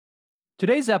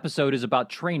Today's episode is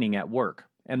about training at work,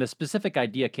 and the specific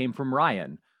idea came from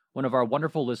Ryan, one of our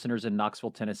wonderful listeners in Knoxville,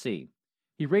 Tennessee.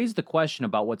 He raised the question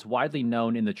about what's widely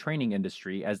known in the training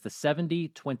industry as the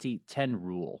 70-20-10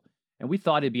 rule, and we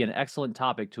thought it'd be an excellent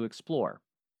topic to explore.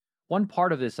 One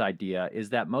part of this idea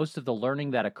is that most of the learning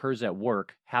that occurs at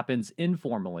work happens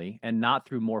informally and not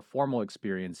through more formal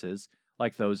experiences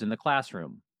like those in the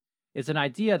classroom. It's an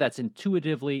idea that's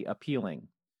intuitively appealing.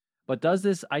 But does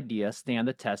this idea stand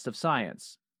the test of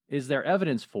science? Is there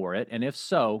evidence for it? And if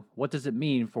so, what does it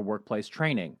mean for workplace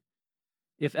training?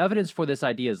 If evidence for this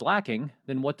idea is lacking,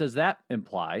 then what does that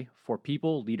imply for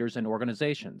people, leaders, and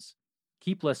organizations?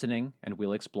 Keep listening, and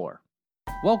we'll explore.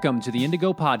 Welcome to the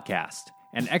Indigo Podcast,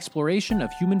 an exploration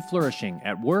of human flourishing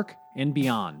at work and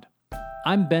beyond.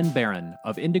 I'm Ben Barron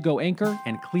of Indigo Anchor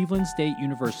and Cleveland State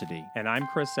University. And I'm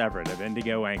Chris Everett of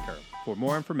Indigo Anchor. For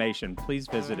more information, please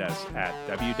visit us at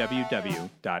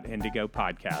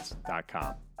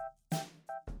www.indigopodcast.com.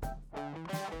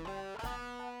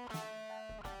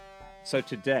 So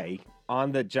today,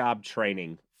 on the job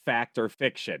training, fact or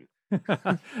fiction?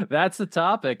 That's the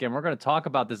topic, and we're going to talk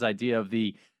about this idea of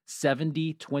the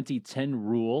 70-20-10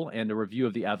 rule and a review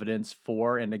of the evidence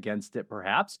for and against it,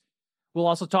 perhaps. We'll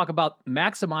also talk about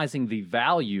maximizing the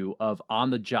value of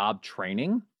on-the-job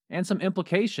training and some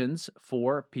implications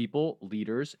for people,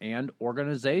 leaders, and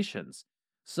organizations.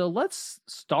 So let's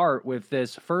start with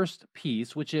this first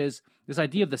piece, which is this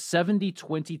idea of the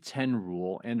 70-20-10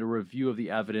 rule and a review of the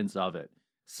evidence of it.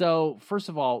 So first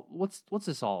of all, what's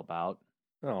this all about?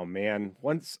 Oh man,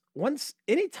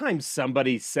 anytime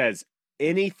somebody says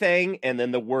anything and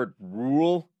then the word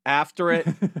rule after it,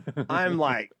 I'm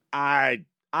like, I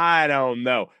don't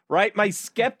know, right? My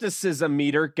skepticism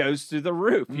meter goes through the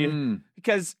roof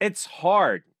because it's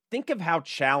hard. Think of how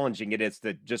challenging it is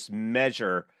to just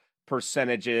measure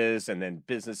percentages and then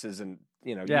businesses and,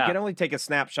 you can only take a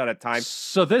snapshot at a time.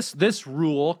 So this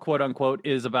rule, quote unquote,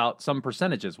 is about some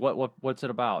percentages. What's it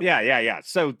about? Yeah.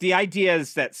 So the idea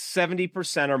is that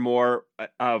 70% or more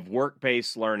of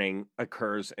work-based learning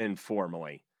occurs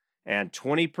informally. And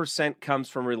 20% comes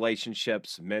from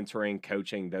relationships, mentoring,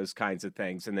 coaching, those kinds of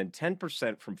things. And then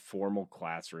 10% from formal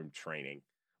classroom training,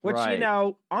 which,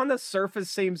 right. On the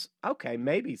surface seems, okay,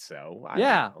 maybe so. I don't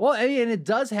know. Well, and it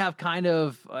does have kind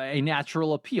of a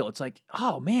natural appeal. It's like,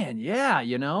 oh, man, yeah,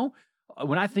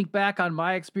 when I think back on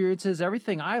my experiences,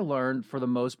 everything I learned for the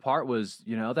most part was,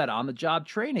 that on-the-job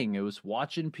training. It was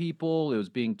watching people. It was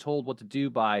being told what to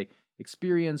do by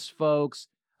experienced folks.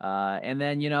 And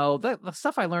then, the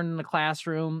stuff I learned in the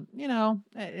classroom,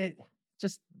 it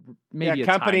just maybe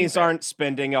companies aren't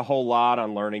spending a whole lot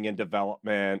on learning and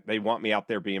development. They want me out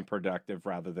there being productive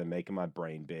rather than making my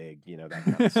brain big, that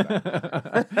kind of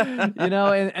stuff.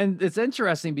 And it's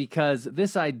interesting because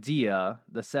this idea,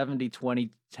 the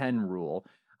 70-20-10 rule,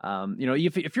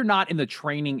 if you're not in the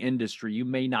training industry, you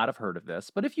may not have heard of this,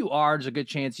 but if you are, there's a good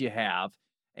chance you have.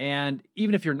 And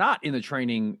even if you're not in the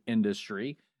training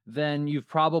industry, then you've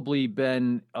probably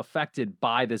been affected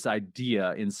by this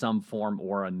idea in some form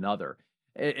or another.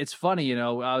 It's funny,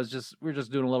 we're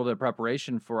just doing a little bit of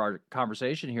preparation for our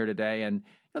conversation here today, and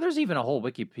there's even a whole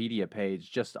Wikipedia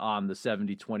page just on the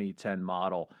 70-20-10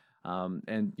 model,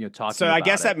 and talking. So I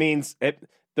guess that means the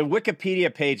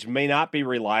Wikipedia page may not be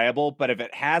reliable, but if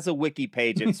it has a wiki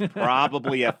page, it's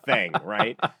probably a thing,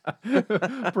 right?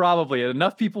 Probably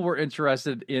enough people were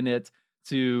interested in it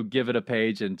to give it a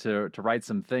page and to write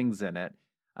some things in it.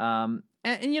 And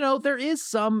there is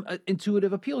some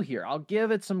intuitive appeal here. I'll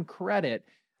give it some credit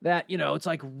that, it's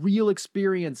like real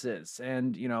experiences.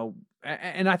 And,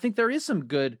 and I think there is some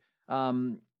good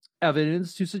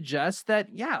evidence to suggest that,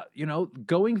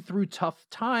 going through tough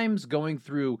times, going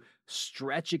through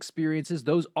stretch experiences,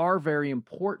 those are very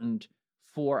important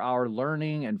for our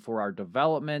learning and for our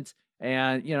development.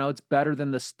 And, it's better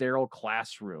than the sterile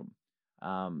classroom.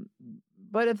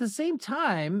 But at the same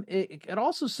time, it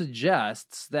also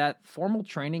suggests that formal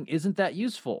training isn't that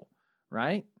useful,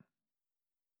 right?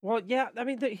 Well, yeah, I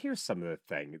mean, here's some of the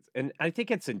things. And I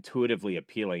think it's intuitively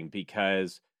appealing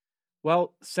because,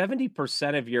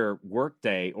 70% of your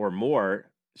workday or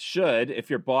more should, if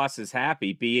your boss is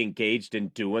happy, be engaged in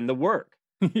doing the work.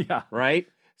 Yeah. Right?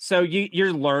 So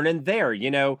you're learning there,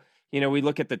 we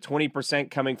look at the 20%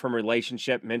 coming from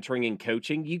relationship, mentoring, and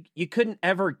coaching. You couldn't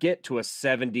ever get to a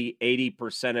 70,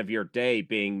 80% of your day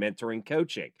being mentoring,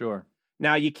 coaching. Sure.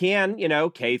 Now you can,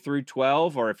 K through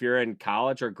 12, or if you're in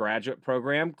college or graduate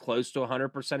program, close to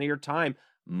 100% of your time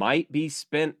might be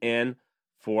spent in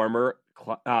formal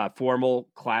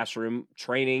classroom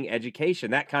training,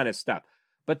 education, that kind of stuff.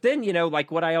 But then, like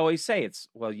what I always say, it's,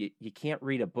 you can't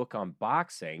read a book on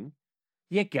boxing.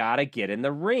 you got to get in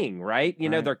the ring, right?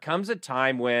 Right. There comes a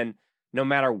time when no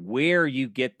matter where you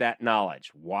get that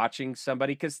knowledge, watching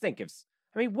somebody, because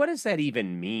what does that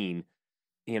even mean?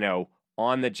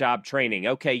 On the job training.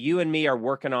 Okay, you and me are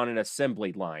working on an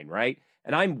assembly line, right?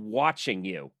 And I'm watching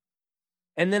you,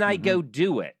 and then I Hmm. go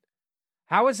do it.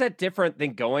 How is that different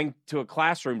than going to a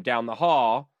classroom down the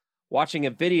hall, watching a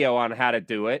video on how to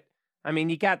do it?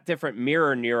 You got different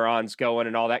mirror neurons going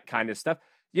and all that kind of stuff.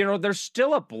 There's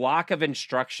still a block of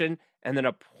instruction and then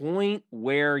a point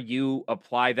where you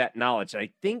apply that knowledge. And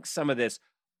I think some of this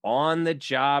on the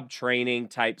job training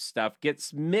type stuff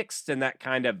gets mixed in that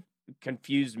kind of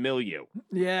confused milieu.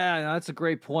 Yeah, that's a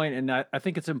great point. And I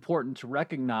think it's important to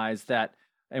recognize that,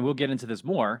 and we'll get into this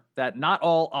more, that not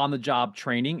all on the job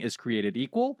training is created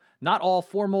equal. Not all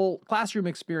formal classroom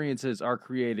experiences are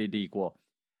created equal.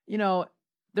 You know,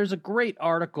 there's a great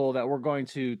article that we're going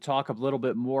to talk a little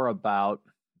bit more about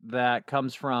that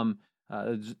comes from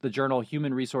the journal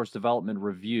Human Resource Development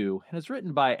Review, and it's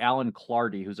written by Alan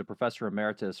Clardy, who's a professor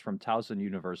emeritus from Towson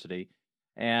University.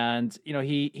 And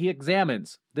he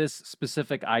examines this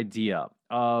specific idea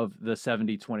of the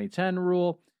 70-20-10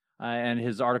 rule, and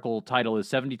his article title is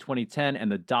 70-20-10 and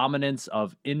the Dominance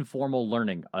of Informal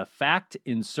Learning: A Fact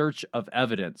in Search of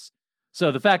Evidence.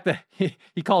 So the fact that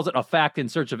he calls it a fact in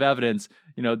search of evidence,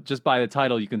 just by the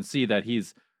title, you can see that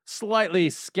he's slightly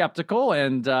skeptical,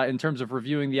 and in terms of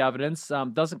reviewing the evidence,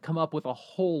 doesn't come up with a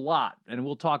whole lot. And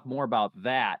we'll talk more about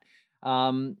that.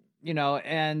 And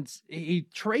he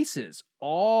traces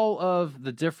all of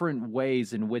the different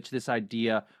ways in which this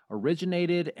idea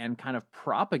originated and kind of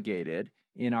propagated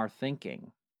in our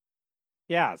thinking.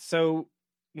 Yeah. So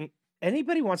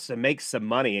anybody wants to make some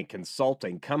money in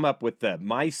consulting, come up with the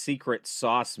My Secret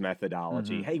Sauce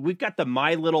methodology. Mhm. Hey, we've got the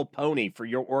My Little Pony for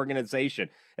your organization.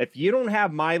 If you don't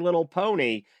have My Little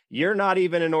Pony, you're not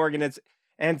even an organization.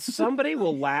 And somebody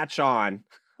will latch on.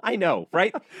 I know,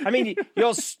 right?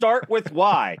 You'll start with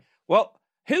why. Well,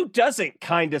 who doesn't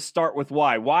kind of start with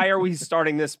why? Why are we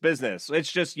starting this business?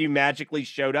 It's just you magically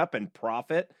showed up and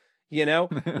profit,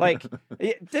 like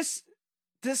this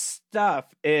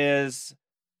stuff is,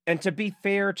 and to be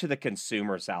fair to the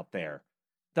consumers out there,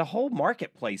 the whole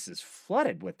marketplace is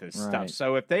flooded with this stuff. Right.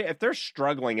 So if they're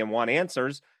struggling and want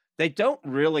answers, they don't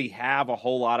really have a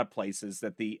whole lot of places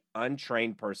that the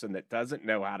untrained person that doesn't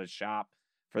know how to shop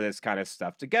for this kind of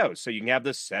stuff to go. So you can have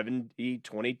the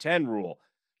 70-20-10 rule.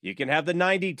 You can have the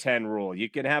 90-10 rule. You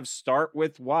can have start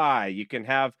with why. You can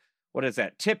have, what is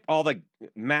that? Tip all the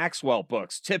Maxwell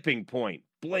books, Tipping Point,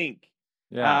 Blink.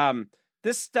 Yeah.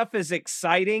 This stuff is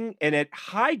exciting, and it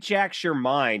hijacks your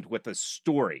mind with a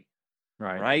story,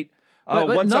 right? But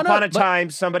Once upon a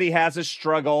time, somebody has a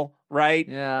struggle, right?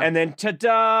 Yeah. And then,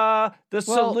 ta-da, the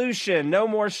solution, no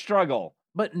more struggle.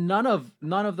 But none of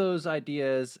those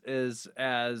ideas is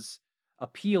as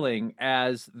appealing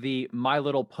as the My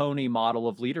Little Pony model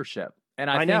of leadership. And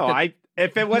I know.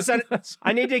 If it wasn't,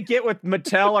 I need to get with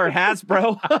Mattel or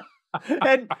Hasbro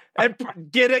and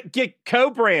get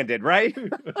co-branded, right?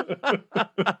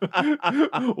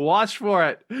 Watch for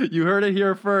it. You heard it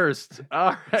here first.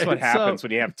 All right. That's what happens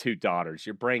when you have two daughters.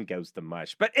 Your brain goes to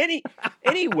mush. But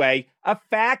anyway, a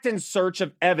fact in search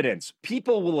of evidence.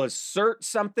 People will assert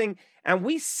something, and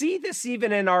we see this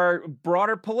even in our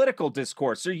broader political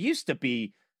discourse. There used to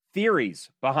be theories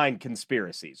behind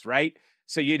conspiracies, right?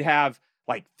 So you'd have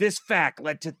like this fact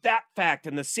led to that fact,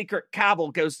 and the secret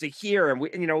cabal goes to here. And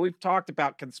we've talked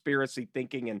about conspiracy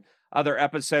thinking in other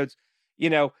episodes,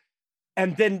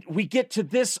 and then we get to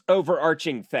this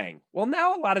overarching thing. Well,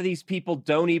 now a lot of these people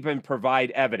don't even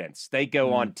provide evidence. They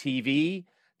go on TV,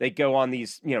 they go on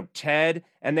these, TED,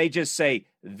 and they just say,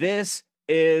 this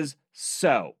is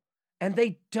so. And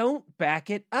they don't back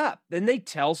it up. Then they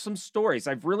tell some stories.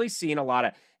 I've really seen a lot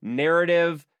of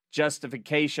narrative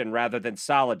justification rather than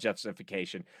solid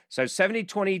justification. So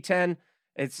 70-20-10,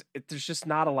 there's just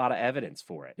not a lot of evidence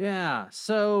for it. Yeah.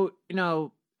 So,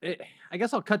 I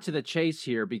guess I'll cut to the chase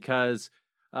here because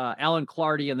Alan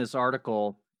Clardy in this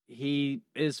article, he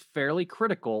is fairly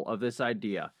critical of this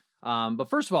idea. But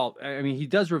first of all, he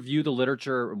does review the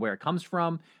literature where it comes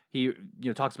from. He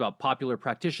talks about popular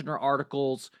practitioner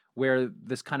articles where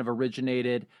this kind of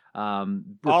originated. All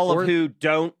of who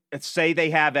don't say they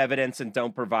have evidence and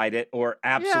don't provide it, or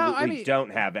absolutely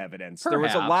don't have evidence. Perhaps. There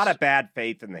was a lot of bad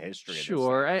faith in the history of this.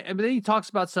 Sure. But then he talks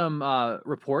about some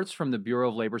reports from the Bureau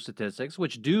of Labor Statistics,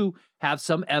 which do have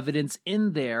some evidence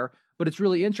in there. But it's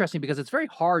really interesting because it's very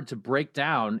hard to break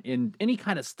down in any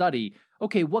kind of study.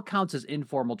 Okay, what counts as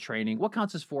informal training? What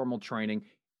counts as formal training?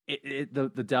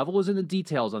 The devil is in the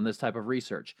details on this type of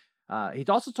research. He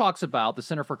also talks about the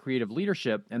Center for Creative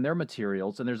Leadership and their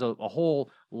materials, and there's a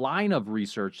whole line of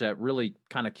research that really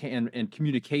kind of came in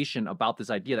communication about this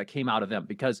idea that came out of them,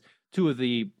 because two of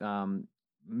the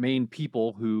main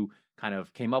people who kind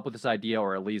of came up with this idea,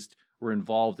 or at least were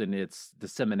involved in its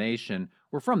dissemination,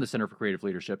 were from the Center for Creative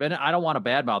Leadership. And I don't want to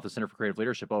badmouth the Center for Creative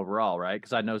Leadership overall, right?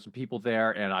 Because I know some people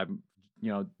there, and I'm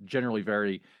generally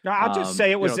very. I'll just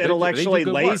say it was intellectually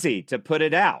lazy to put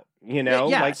it out. Yeah,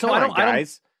 like so come on,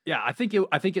 guys. I think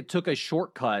it took a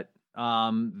shortcut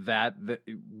that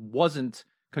wasn't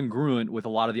congruent with a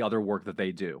lot of the other work that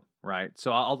they do, right?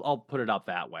 So I'll put it out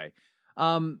that way.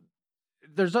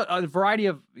 There's a variety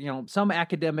of some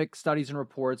academic studies and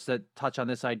reports that touch on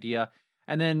this idea,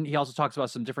 and then he also talks about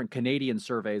some different Canadian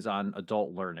surveys on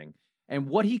adult learning. And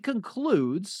what he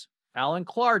concludes, Alan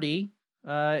Clardy,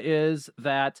 is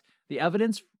that the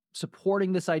evidence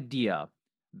supporting this idea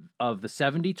of the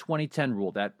 70-20-10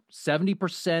 rule, that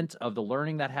 70% of the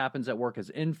learning that happens at work is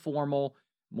informal,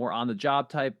 more on-the-job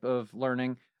type of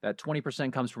learning, that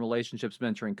 20% comes from relationships,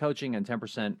 mentoring, coaching, and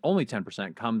only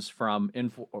 10% comes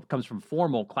from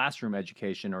formal classroom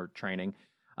education or training,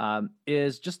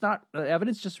 is just not,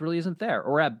 evidence just really isn't there.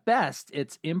 Or at best,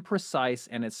 it's imprecise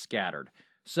and it's scattered.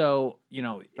 So,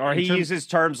 or he uses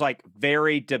terms like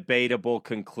very debatable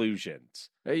conclusions.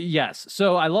 Yes.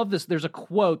 So I love this. There's a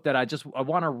quote that I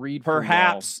want to read.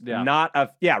 Perhaps not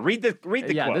read the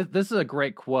quote. This is a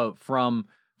great quote from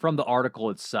the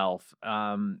article itself.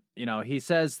 He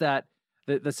says that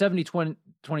the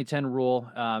 70-20-10 rule,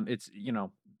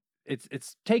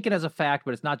 it's taken as a fact,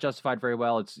 but it's not justified very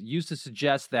well. It's used to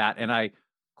suggest that, and I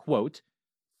quote,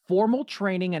 "Formal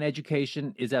training and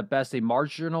education is at best a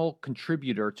marginal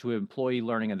contributor to employee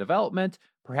learning and development,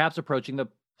 perhaps approaching the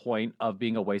point of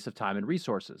being a waste of time and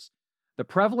resources. The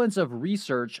prevalence of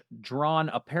research drawn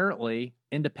apparently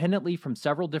independently from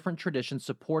several different traditions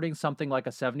supporting something like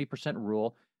a 70%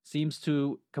 rule seems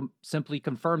to simply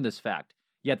confirm this fact.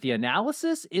 Yet the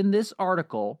analysis in this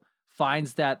article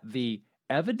finds that the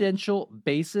evidential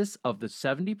basis of the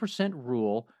 70%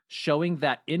 rule showing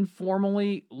that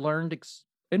informal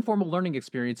learning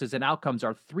experiences and outcomes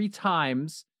are 3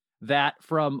 times that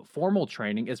from formal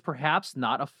training is perhaps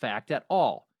not a fact at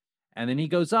all." And then he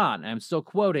goes on, I'm still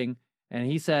quoting, and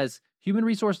he says, "Human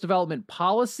resource development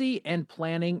policy and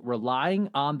planning relying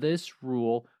on this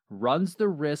rule runs the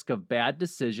risk of bad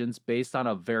decisions based on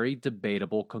a very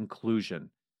debatable conclusion."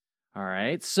 All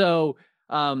right. So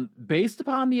based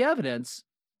upon the evidence,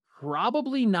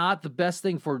 probably not the best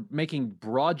thing for making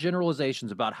broad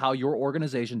generalizations about how your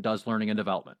organization does learning and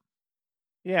development.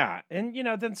 Yeah. And,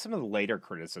 then some of the later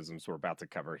criticisms we're about to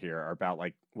cover here are about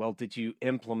like, well, did you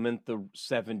implement the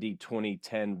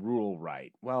 70-20-10 rule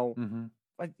right? Well,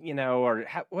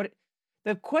 what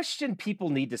the question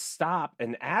people need to stop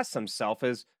and ask themselves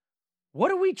is, what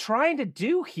are we trying to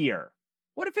do here?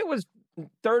 What if it was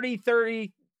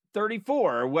 30-30-34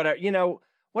 or whatever,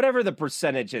 whatever the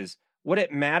percentage is? Would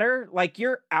it matter? Like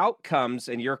your outcomes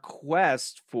and your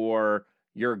quest for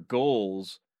your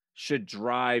goals should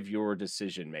drive your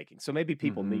decision making. So maybe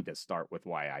people need to start with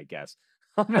why, I guess,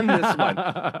 on this one.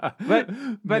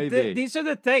 But these are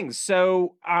the things.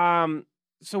 So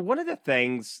so one of the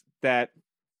things that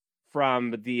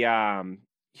from the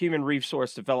Human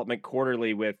Resource Development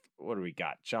Quarterly with, what do we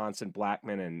got? Johnson,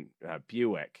 Blackman, and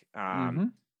Buick.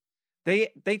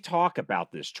 They talk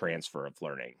about this transfer of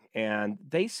learning, and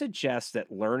they suggest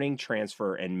that learning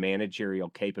transfer and managerial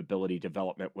capability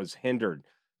development was hindered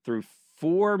through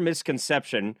 4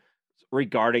 misconceptions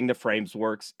regarding the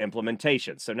framework's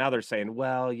implementation. So now they're saying,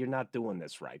 well, you're not doing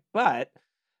this right. But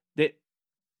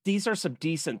these are some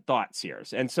decent thoughts here.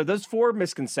 And so those 4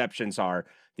 misconceptions are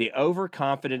the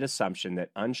overconfident assumption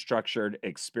that unstructured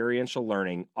experiential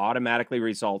learning automatically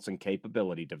results in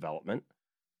capability development,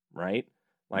 right?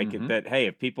 Like that, hey,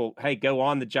 if people, go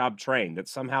on the job train, that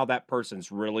somehow that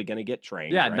person's really going to get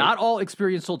trained. Yeah, right? Not all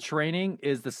experiential training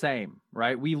is the same,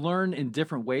 right? We learn in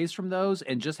different ways from those,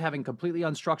 and just having completely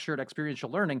unstructured experiential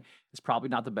learning is probably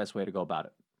not the best way to go about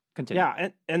it. Continue. Yeah,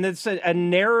 and it's a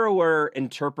narrower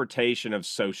interpretation of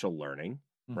social learning,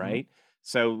 right?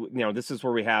 So, this is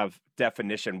where we have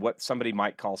definition. What somebody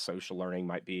might call social learning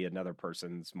might be another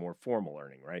person's more formal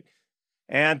learning, right?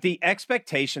 And the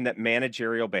expectation that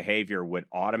managerial behavior would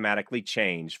automatically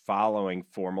change following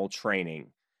formal training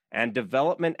and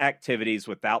development activities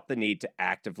without the need to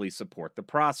actively support the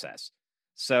process.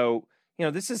 So,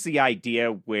 this is the idea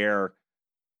where,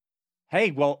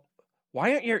 hey, well,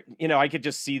 why aren't your, I could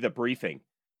just see the briefing.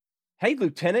 Hey,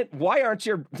 Lieutenant, why aren't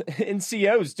your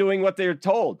NCOs doing what they're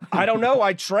told? I don't know.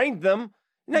 I trained them.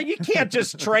 No, you can't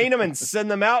just train them and send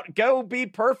them out. Go be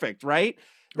perfect, right?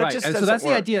 That Right. just And so doesn't that's the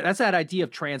work. idea. That's that idea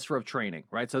of transfer of training,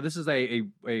 right? So this is a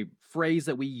phrase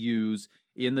that we use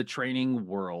in the training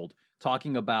world,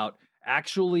 talking about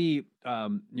actually,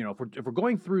 if we're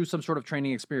going through some sort of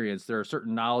training experience, there are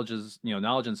certain knowledge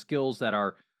and skills that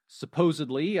are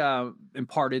supposedly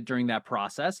imparted during that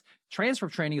process. Transfer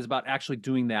of training is about actually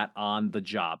doing that on the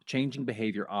job, changing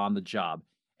behavior on the job.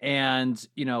 And,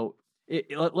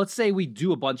 let's say we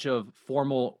do a bunch of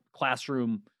formal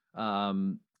classroom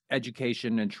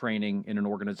education and training in an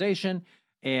organization.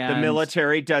 The And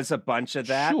military does a bunch of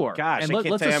that. sure. Gosh, And I can't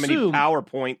let's tell you how many assume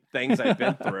PowerPoint things I've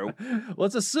been through.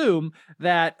 let's assume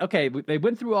that, okay, they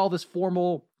went through all this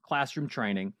formal classroom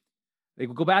training. They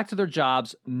go back to their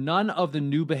jobs. None of the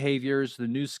new behaviors, the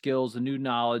new skills, the new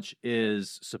knowledge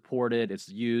is supported. It's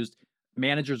used.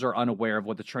 Managers are unaware of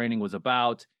what the training was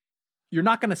about. You're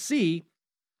not going to see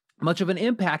much of an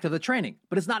impact of the training,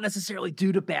 but it's not necessarily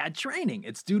due to bad training.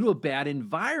 It's due to a bad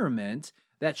environment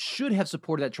that should have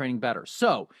supported that training better.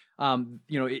 So,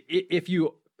 if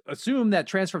you assume that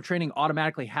transfer of training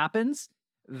automatically happens,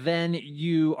 then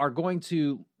you are going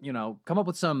to, come up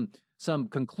with some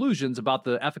conclusions about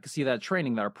the efficacy of that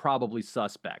training that are probably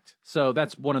suspect. So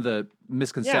that's one of the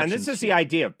misconceptions. Yeah, and this is the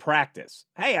idea of practice.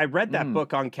 Hey, I read that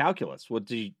book on calculus. Well,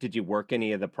 did you work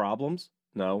any of the problems?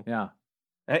 No. Yeah.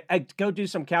 I go do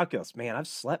some calculus. Man, I've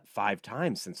slept 5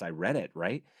 times since I read it,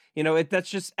 right? That's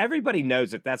just, everybody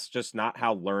knows that that's just not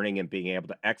how learning and being able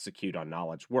to execute on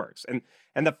knowledge works.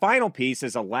 And the final piece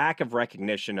is a lack of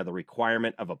recognition of the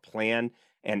requirement of a plan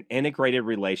and integrated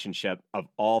relationship of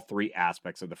all 3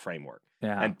 aspects of the framework.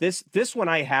 Yeah. And this one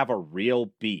I have a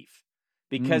real beef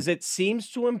because it seems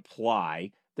to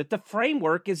imply that the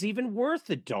framework is even worth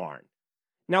a darn.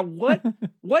 Now,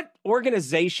 what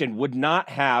organization would not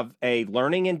have a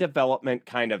learning and development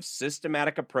kind of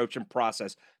systematic approach and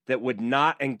process that would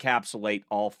not encapsulate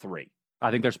all 3? I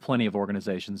think there's plenty of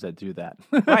organizations that do that.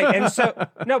 Right. And so,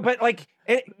 no, but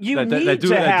you need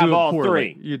to have all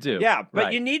 3. You do. Yeah, but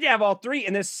right. you need to have all 3.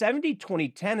 And this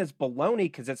 70-20-10 is baloney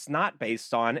because it's not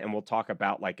based on, and we'll talk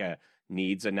about like a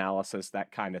needs analysis,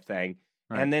 that kind of thing.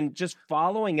 Right. And then just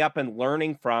following up and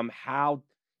learning from how,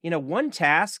 one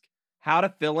task, how to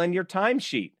fill in your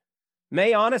timesheet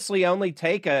may honestly only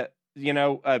take a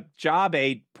job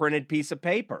aid printed piece of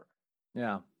paper.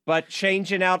 Yeah. But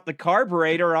changing out the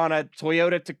carburetor on a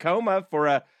Toyota Tacoma for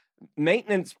a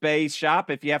maintenance bay shop,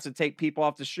 if you have to take people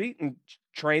off the street and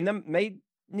train them, may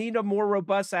need a more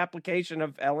robust application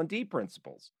of L&D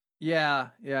principles. Yeah.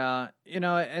 Yeah.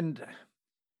 And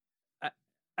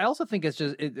I also think it's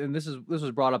just, and this was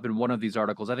brought up in one of these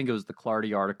articles. I think it was the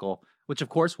Clardy article, which of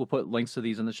course we'll put links to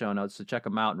these in the show notes to check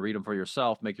them out and read them for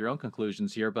yourself, make your own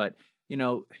conclusions here. But,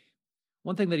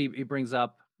 one thing that he brings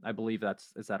up, I believe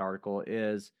is that article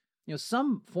is,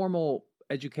 some formal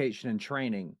education and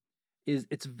training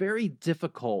it's very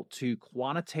difficult to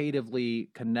quantitatively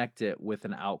connect it with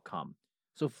an outcome.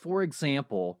 So for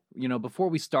example, before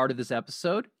we started this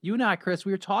episode, you and I, Chris,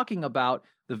 we were talking about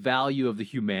the value of the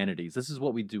humanities. This is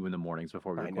what we do in the mornings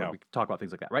before we record. We talk about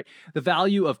things like that, right? The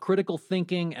value of critical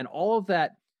thinking and all of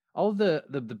that, all of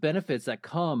the benefits that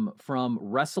come from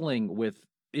wrestling with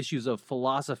issues of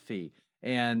philosophy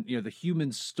and, the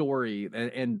human story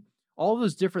and all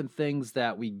those different things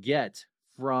that we get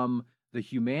from the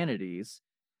humanities.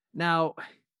 Now,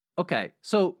 okay,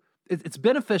 so it's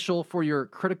beneficial for your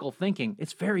critical thinking.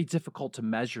 It's very difficult to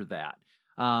measure that,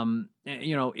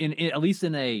 in at least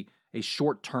in a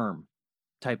short-term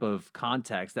type of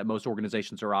context that most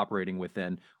organizations are operating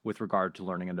within with regard to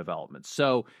learning and development.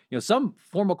 So, some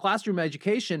formal classroom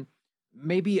education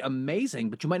may be amazing,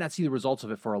 but you might not see the results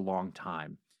of it for a long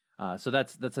time. So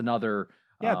that's another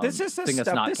this is thing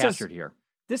that's not captured here.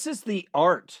 This is the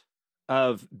art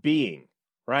of being,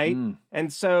 right?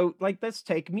 And so, let's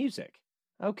take music.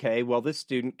 Okay, well, this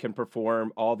student can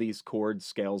perform all these chords,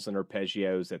 scales, and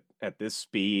arpeggios at this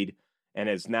speed and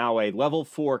is now a level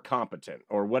 4 competent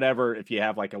or whatever, if you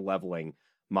have a leveling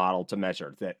model to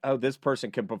measure that, this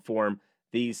person can perform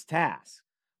these tasks.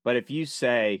 But if you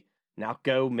say, now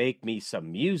go make me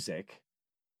some music,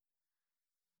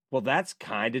 well, that's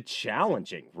kind of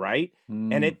challenging, right?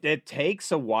 And it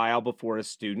takes a while before a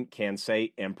student can,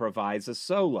 say, improvise a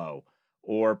solo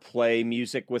or play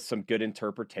music with some good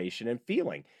interpretation and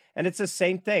feeling. And it's the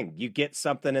same thing. You get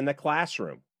something in the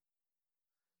classroom.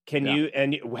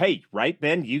 Hey, right,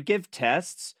 Ben, you give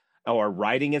tests or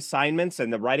writing assignments,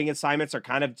 and the writing assignments are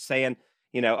kind of saying,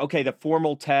 okay, the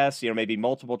formal tests, maybe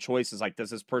multiple choices, like,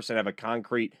 does this person have a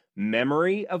concrete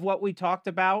memory of what we talked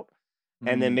about?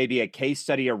 And then maybe a case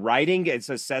study of writing, it's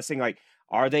assessing,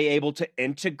 are they able to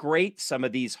integrate some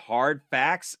of these hard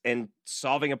facts in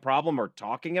solving a problem or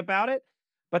talking about it?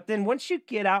 But then once you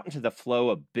get out into the flow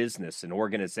of business and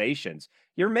organizations,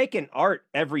 you're making art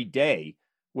every day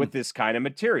with this kind of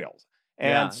materials. And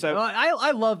Yeah, so, well,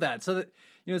 I love that. So that,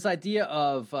 this idea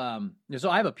of so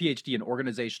I have a PhD in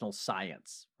organizational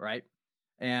science, right?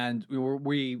 And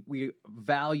we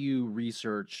value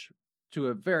research to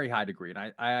a very high degree, and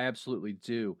I absolutely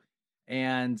do.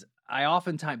 And I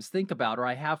oftentimes think about, or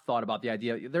I have thought about the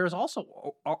idea. There's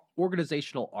also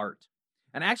organizational art,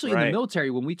 and actually in the right,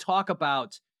 military, when we talk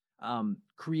about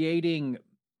creating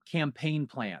campaign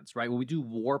plans, right? When we do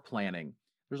war planning,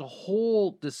 there's a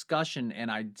whole discussion and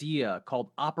idea called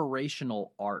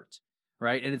operational art,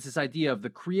 right? And it's this idea of the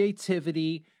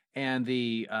creativity and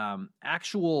the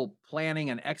actual planning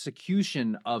and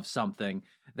execution of something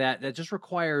that just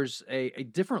requires a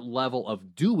different level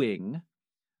of doing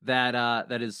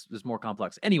that is more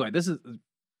complex. Anyway,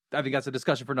 I think that's a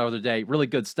discussion for another day. Really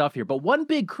good stuff here. But one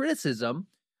big criticism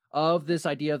of this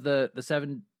idea of the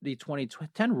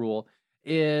 70-20-10 rule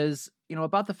is,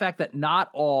 about the fact that not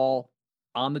all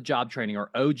on the job training, or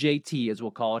OJT as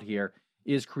we'll call it here,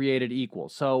 is created equal.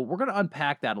 So we're going to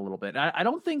unpack that a little bit. I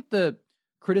don't think the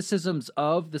criticisms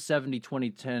of the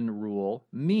 70-20-10 rule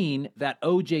mean that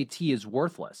OJT is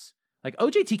worthless. Like,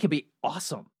 OJT can be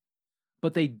awesome,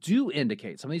 but they do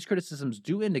indicate, some of these criticisms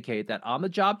do indicate that on the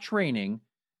job training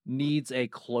needs a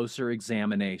closer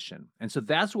examination. And so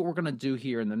that's what we're going to do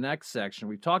here in the next section.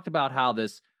 We've talked about how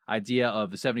this idea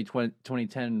of the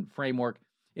 70-20-10 framework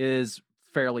is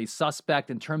fairly suspect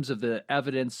in terms of the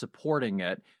evidence supporting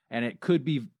it, and it could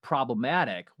be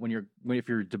problematic if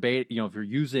you're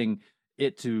using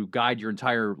it to guide your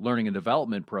entire learning and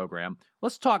development program.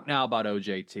 Let's talk now about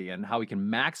OJT and how we can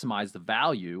maximize the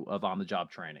value of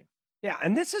on-the-job training. yeah,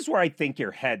 and this is where I think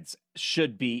your heads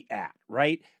should be at,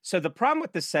 right? So the problem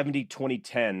with the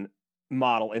 70-20-10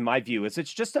 model, in my view, is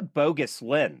it's just a bogus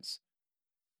lens.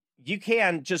 You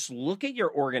can just look at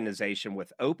your organization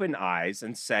with open eyes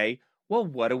and say, well,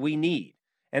 what do we need?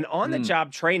 And on the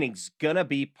job training's going to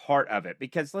be part of it,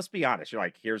 because let's be honest, you're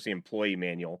like, here's the employee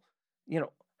manual.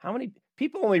 How many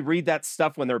people only read that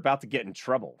stuff when they're about to get in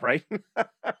trouble, right?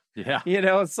 Yeah.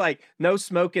 It's like no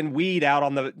smoking weed out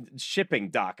on the shipping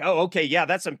dock. Oh, okay. Yeah,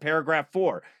 that's in paragraph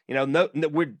 4. No,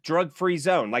 we're drug-free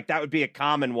zone. Like, that would be a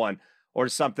common one or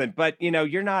something. But,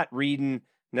 you're not reading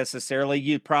necessarily.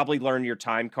 You probably learn your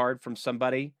time card from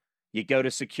somebody. You go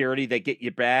to security, they get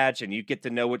your badge, and you get to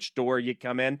know which door you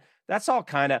come in. That's all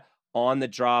kind of on the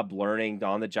job learning,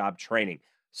 on the job training.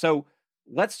 So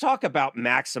let's talk about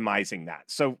maximizing that.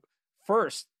 So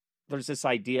first, there's this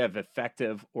idea of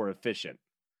effective or efficient.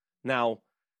 Now,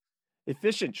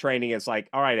 efficient training is like,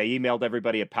 all right, I emailed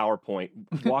everybody a PowerPoint,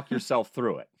 walk yourself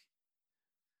through it.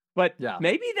 But Yeah.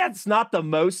 maybe that's not the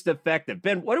most effective.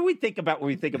 Ben, what do we think about when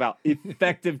we think about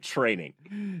effective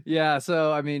training? Yeah.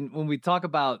 So, when we talk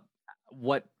about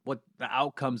what the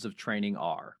outcomes of training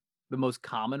are, the most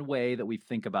common way that we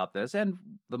think about this, and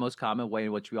the most common way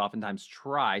in which we oftentimes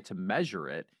try to measure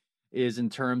it, is in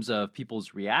terms of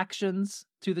people's reactions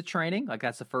to the training. Like,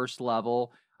 that's the first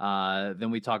level.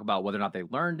 Then we talk about whether or not they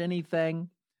learned anything.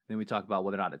 Then we talk about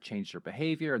whether or not it changed their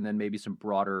behavior, and then maybe some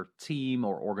broader team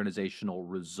or organizational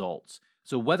results.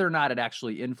 So whether or not it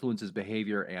actually influences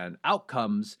behavior and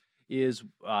outcomes is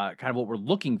kind of what we're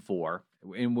looking for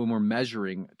when we're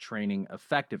measuring training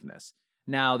effectiveness.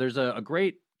 Now, there's a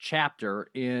great chapter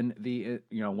in the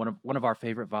one of our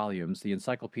favorite volumes, the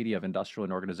Encyclopedia of Industrial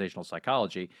and Organizational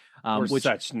Psychology. We're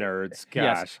such nerds.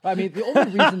 Gosh. Yes. The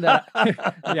only reason that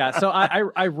yeah, so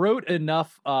I wrote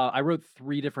enough. I wrote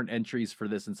 3 different entries for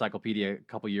this encyclopedia a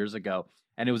couple years ago,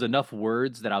 and it was enough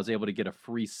words that I was able to get a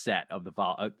free set of the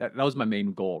vol. That was my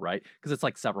main goal, right? Because it's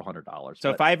like several $100s. So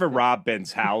if I ever rob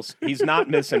Ben's house, he's not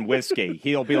missing whiskey.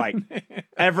 He'll be like,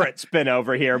 Everett's been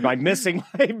over here by missing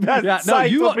my best. Yeah, no,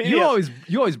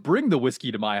 you always bring the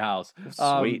whiskey to my house.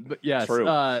 Sweet, but yes, true.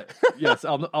 Yes,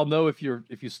 I'll know if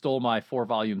you stole my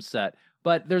 4-volume set.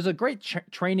 But there's a great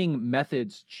training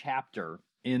methods chapter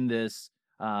in this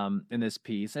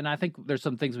piece, and I think there's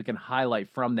some things we can highlight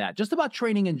from that, just about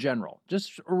training in general.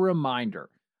 Just a reminder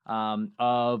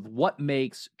of what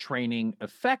makes training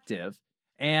effective.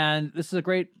 And this is a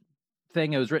great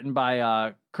thing. It was written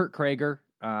by Kurt Krager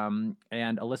and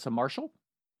Alyssa Marshall.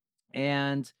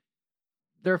 And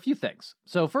there are a few things.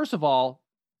 So first of all,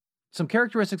 some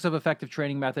characteristics of effective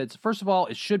training methods. First of all,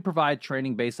 it should provide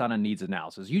training based on a needs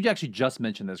analysis. You actually just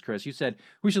mentioned this, Chris. You said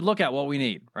we should look at what we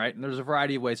need, right? And there's a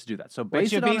variety of ways to do that. So But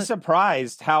you'd be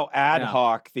surprised how ad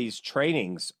hoc these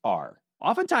trainings are.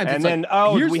 Oftentimes, and it's then,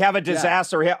 like, we have a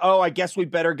disaster. Yeah. Oh, I guess we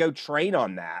better go train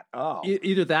on that. Oh,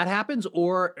 either that happens,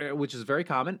 or which is very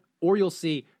common, or you'll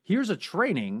see, here's a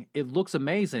training. It looks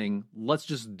amazing. Let's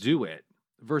just do it.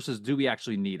 versus do we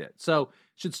actually need it? So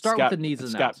should It's start with got the needs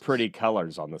it's got analysis. pretty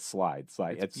colors on the slides. So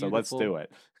let's do Beautiful.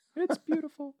 it. It's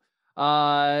beautiful.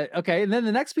 Okay, and then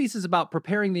the next piece is about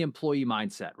preparing the employee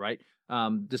mindset, right?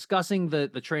 Discussing the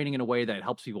training in a way that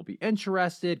helps people be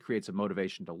interested, creates a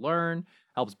motivation to learn,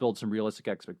 helps build some realistic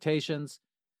expectations.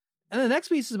 And the next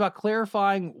piece is about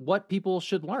clarifying what people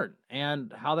should learn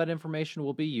and how that information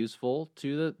will be useful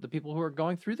to the people who are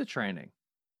going through the training.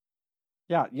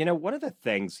 Yeah, one of the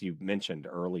things you mentioned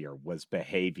earlier was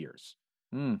behaviors.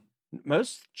 Mm,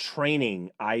 Most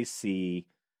training I see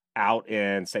out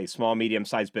in, say, small,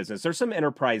 medium-sized business, there's some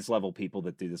enterprise level people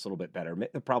that do this a little bit better,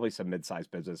 probably some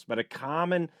mid-sized business, but a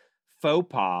common faux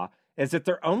pas is that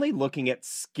they're only looking at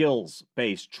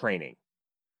skills-based training,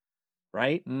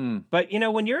 right? mm, But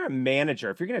when you're a manager,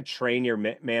 if you're going to train your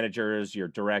managers, your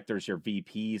directors, your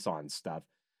VPs on stuff,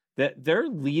 that their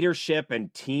leadership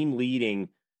and team leading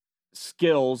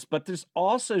skills, but there's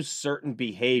also certain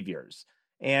behaviors.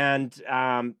 And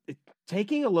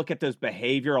taking a look at those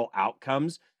behavioral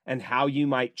outcomes and how you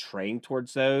might train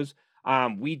towards those.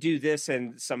 We do this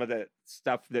in some of the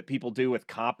stuff that people do with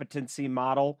competency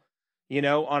model,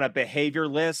 on a behavior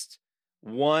list.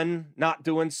 1 not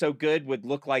doing so good would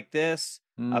look like this.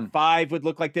 A mm. 5 would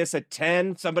look like this. A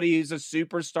 10, somebody who's a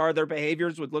superstar, their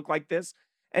behaviors would look like this.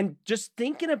 And just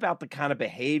thinking about the kind of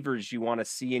behaviors you want to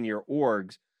see in your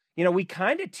orgs, we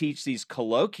kind of teach these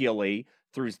colloquially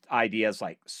through ideas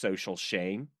like social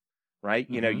shame, right?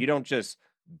 Hmm. You don't just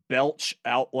belch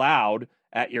out loud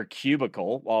at your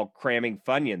cubicle while cramming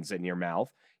Funyuns in your mouth.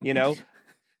 You know,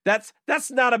 that's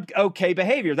not a okay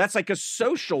behavior. That's like a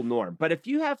social norm. But if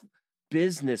you have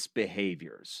business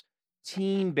behaviors,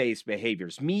 team-based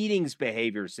behaviors, meetings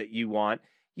behaviors that you want,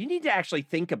 you need to actually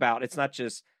think about it's not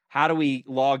just how do we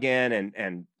log in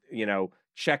and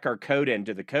check our code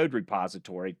into the code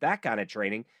repository, that kind of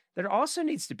training. There also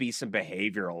needs to be some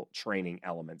behavioral training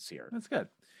elements here. That's good.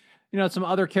 Some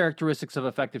other characteristics of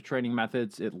effective training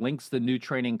methods, it links the new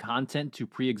training content to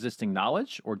pre-existing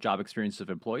knowledge or job experience of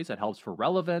employees. That helps for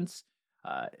relevance.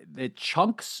 It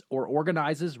chunks or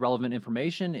organizes relevant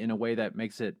information in a way that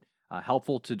makes it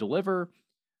helpful to deliver.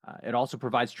 It also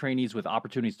provides trainees with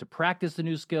opportunities to practice the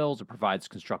new skills. It provides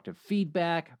constructive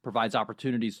feedback, provides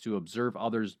opportunities to observe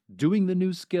others doing the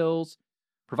new skills,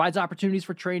 provides opportunities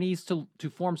for trainees to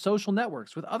form social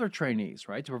networks with other trainees,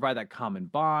 right? To provide that common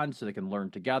bond so they can learn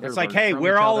together. It's like, learn hey, from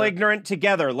we're each all other. ignorant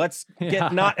together. Let's Yeah.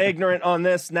 get not ignorant on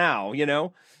this now.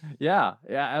 Yeah,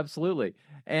 absolutely.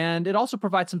 And it also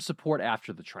provides some support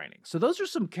after the training. So those are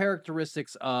some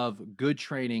characteristics of good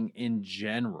training in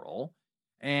general.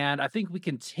 And I think we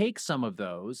can take some of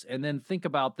those and then think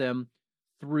about them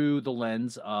through the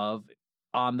lens of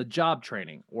on the job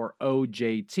training or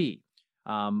OJT,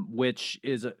 which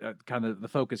is a kind of the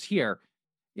focus here.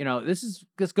 This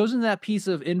goes into that piece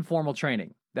of informal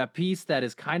training, that piece that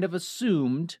is kind of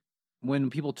assumed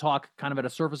when people talk kind of at a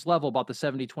surface level about the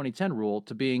 70-20-10 rule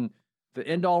to being the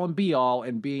end all and be all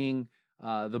and being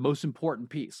the most important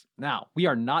piece. Now, we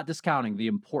are not discounting the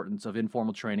importance of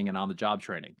informal training and on the job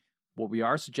training. What we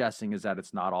are suggesting is that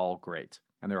it's not all great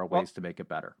and there are Well, ways to make it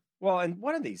better. and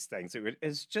one of these things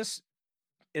is just,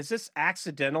 is this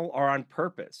accidental or on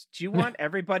purpose? Do you want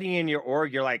everybody in your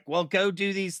org, you're like, well, go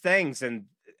do these things, and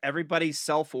everybody's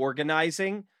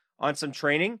self-organizing on some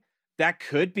training? That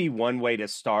could be one way to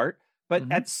start. But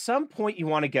Mhm. at some point, you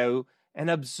want to go and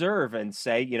observe and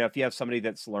say, if you have somebody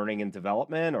that's learning and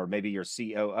development, or maybe your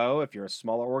COO, if you're a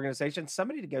smaller organization,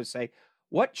 somebody to go say,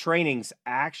 what training's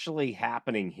actually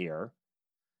happening here?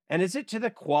 And is it to the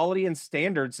quality and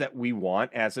standards that we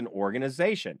want as an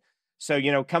organization?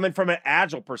 So, coming from an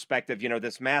agile perspective,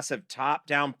 this massive top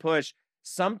down push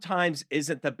sometimes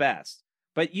isn't the best,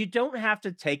 but you don't have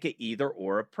to take a either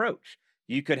or approach.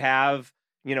 You could have,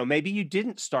 maybe you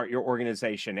didn't start your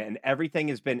organization and everything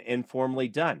has been informally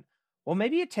done. Well,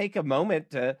 maybe you take a moment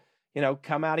to,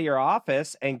 come out of your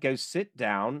office and go sit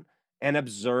down and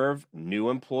observe new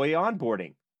employee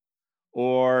onboarding,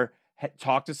 or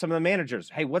talk to some of the managers.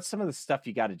 Hey, what's some of the stuff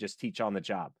you got to just teach on the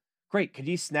job? Great. Could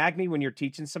you snag me when you're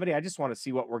teaching somebody? I just want to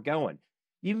see what we're going.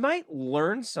 You might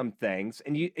learn some things,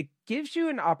 and it gives you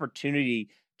an opportunity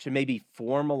to maybe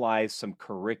formalize some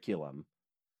curriculum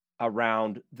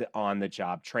around the on the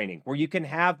job training, where you can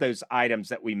have those items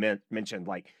that we mentioned,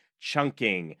 like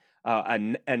chunking,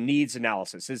 a needs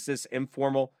analysis. Is this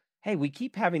informal? Hey, we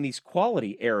keep having these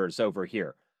quality errors over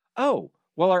here. Oh,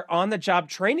 well, our on the job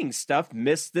training stuff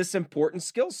missed this important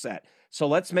skill set. So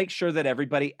let's make sure that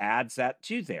everybody adds that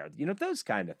to there, those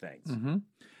kind of things. Hmm.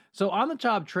 So on the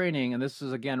job training, and this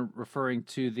is again referring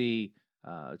to the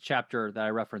chapter that I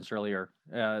referenced earlier,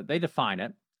 they define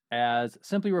it. as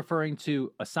simply referring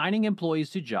to assigning employees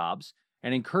to jobs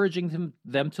and encouraging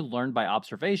them to learn by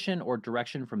observation or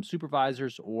direction from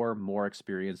supervisors or more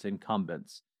experienced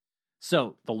incumbents.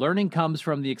 So the learning comes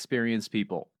from the experienced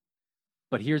people.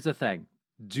 But here's the thing,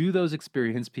 do those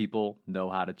experienced people know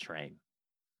how to train?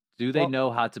 Do they Well,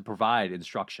 know how to provide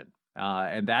instruction?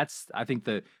 And that's, I think,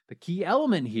 the key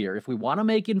element here. If we want to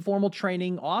make informal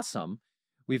training awesome,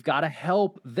 we've got to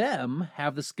help them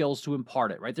have the skills to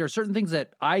impart it, right? There are certain things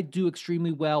that I do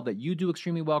extremely well, that you do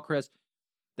extremely well, Chris,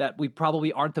 that we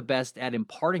probably aren't the best at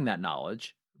imparting that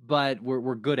knowledge, but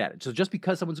we're good at it. So just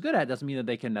because someone's good at it doesn't mean that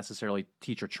they can necessarily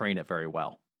teach or train it very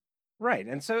well. right.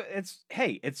 And so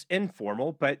it's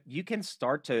informal, but you can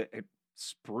start to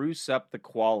spruce up the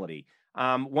quality.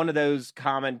 One of those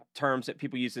common terms that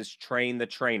people use is train the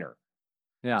trainer.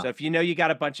 Yeah. So if you know you got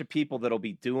a bunch of people that'll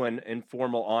be doing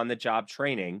informal on the job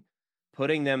training,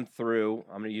 putting them through,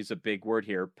 I'm going to use a big word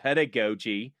here,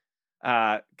 pedagogy,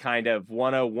 kind of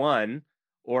 101,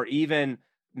 or even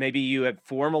maybe you have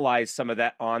formalized some of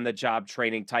that on the job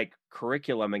training type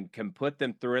curriculum and can put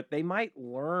them through it, they might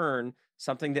learn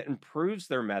something that improves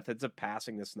their methods of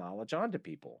passing this knowledge on to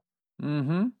people.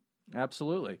 Mm-hmm.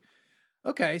 Absolutely.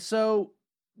 Okay, so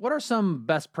what are some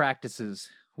best practices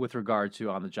with regard to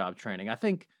on the job training? I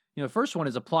think, the first one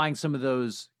is applying some of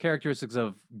those characteristics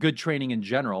of good training in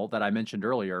general that I mentioned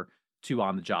earlier to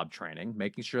on the job training,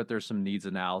 making sure that there's some needs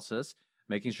analysis,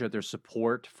 making sure that there's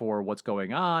support for what's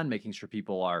going on, making sure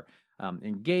people are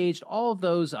engaged, all of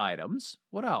those items.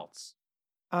 What else?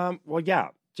 Well, yeah,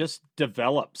 just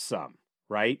develop some,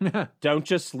 right? Don't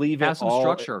just leave it Have some all.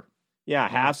 structure. Yeah, Yeah.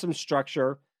 have some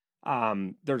structure.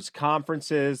 There's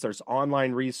conferences, there's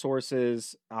online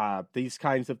resources, these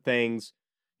kinds of things.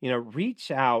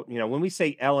 Reach out. When we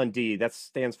say L&D, that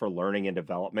stands for learning and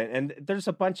development. And there's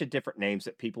a bunch of different names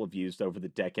that people have used over the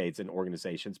decades in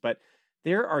organizations, but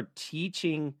there are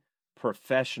teaching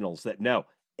professionals that know.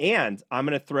 And I'm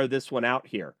going to throw this one out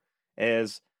here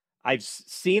as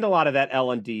seen a lot of that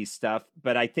L&D stuff,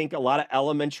 but I think a lot of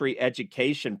elementary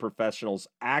education professionals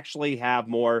actually have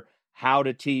more how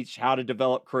to teach, how to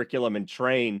develop curriculum and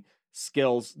train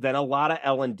skills than a lot of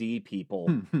L&D people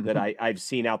that I've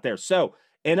seen out there. So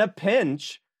in a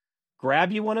pinch,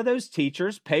 grab you one of those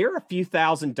teachers, pay her a few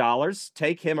 $1,000s,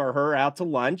 take him or her out to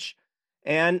lunch,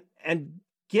 and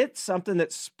get something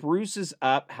that spruces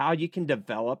up how you can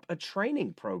develop a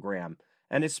training program,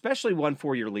 and especially one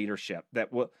for your leadership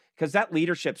because that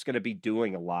leadership's going to be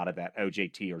doing a lot of that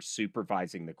OJT or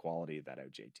supervising the quality of that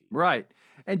OJT. Right.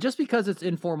 And just because it's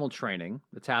informal training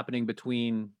that's happening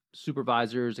between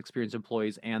supervisors, experienced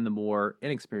employees, and the more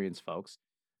inexperienced folks,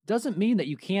 doesn't mean that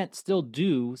you can't still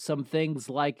do some things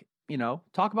like,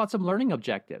 talk about some learning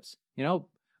objectives.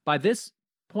 By this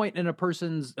point in a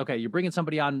person's, okay, you're bringing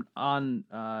somebody on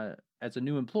as a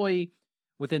new employee.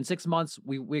 Within 6 months,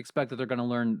 we expect that they're going to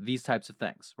learn these types of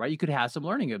things, right? You could have some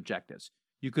learning objectives.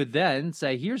 You could then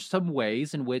say, here's some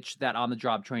ways in which that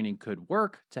on-the-job training could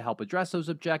work to help address those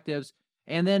objectives,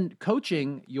 and then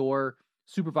coaching your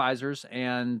supervisors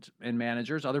and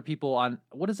managers, other people on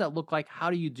what does that look like?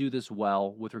 How do you do this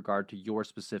well with regard to your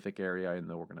specific area in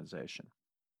the organization?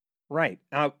 Right.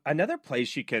 Another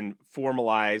place you can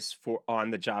formalize for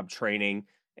on-the-job training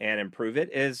and improve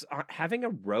it is having a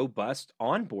robust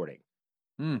onboarding.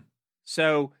 Mm.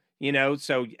 So,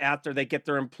 so after they get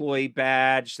their employee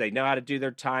badge, they know how to do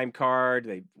their time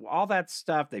card, all that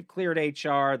stuff, they've cleared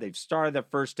HR, they've started the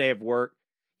first day of work.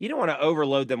 You don't want to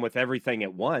overload them with everything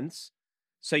at once.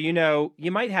 So,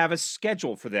 you might have a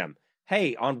schedule for them.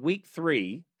 Hey, on week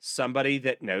 3, somebody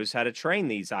that knows how to train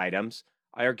these items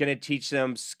are going to teach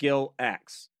them skill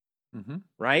X,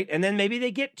 right? And then maybe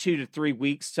they get 2 to 3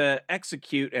 weeks to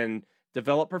execute and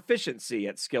develop proficiency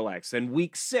at skill X. And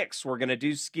week 6, we're going to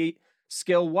do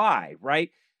skill Y, right?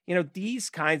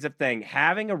 These kinds of things,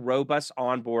 having a robust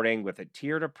onboarding with a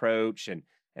tiered approach and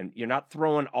you're not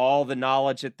throwing all the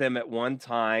knowledge at them at one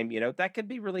time, that could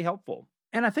be really helpful.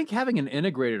 And I think having an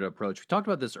integrated approach, we talked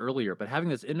about this earlier, but having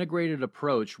this integrated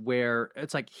approach where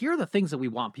it's like, here are the things that we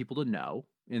want people to know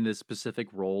in this specific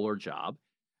role or job.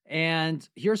 And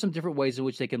here are some different ways in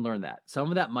which they can learn that. Some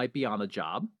of that might be on the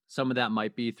job. Some of that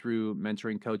might be through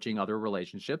mentoring, coaching, other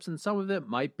relationships. And some of it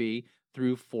might be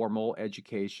through formal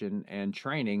education and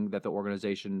training that the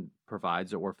organization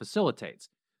provides or facilitates.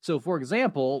 So, for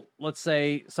example, let's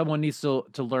say someone needs to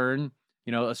learn,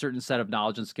 a certain set of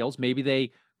knowledge and skills. Maybe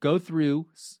they go through,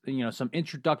 some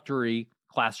introductory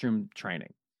classroom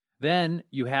training. Then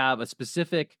you have a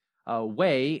specific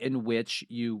way in which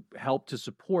you help to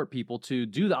support people to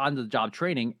do the on-the-job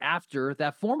training after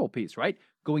that formal piece, right?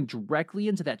 Going directly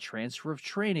into that transfer of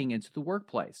training into the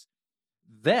workplace.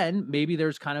 Then maybe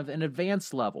there's kind of an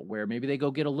advanced level where maybe they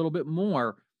go get a little bit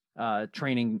more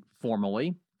training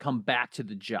formally, come back to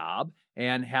the job,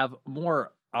 and have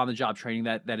more on the job training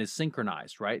that is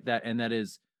synchronized, right? That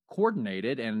is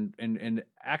coordinated and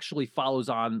actually follows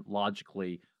on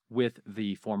logically with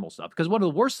the formal stuff. Because one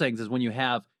of the worst things is when you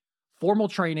have formal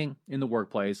training in the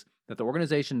workplace that the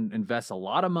organization invests a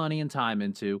lot of money and time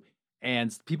into,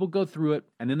 and people go through it,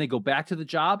 and then they go back to the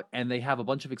job and they have a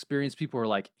bunch of experienced people who are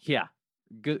like, yeah,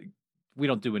 good, we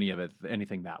don't do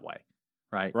anything that way,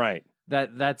 right? Right.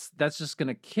 That's just going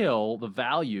to kill the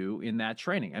value in that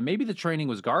training. And maybe the training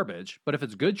was garbage, but if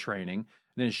it's good training,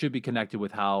 then it should be connected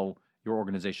with how your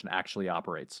organization actually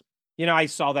operates. I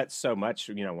saw that so much,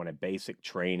 when at basic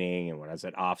training and when I was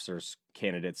at officers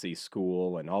candidacy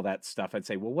school and all that stuff, I'd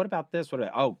say, well, what about this?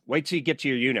 Wait till you get to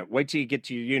your unit. Wait till you get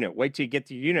to your unit. Wait till you get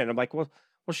to your unit. And I'm like, well,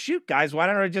 shoot, guys, why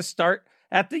don't I just start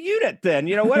at the unit then?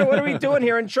 What are we doing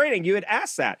here in training? You had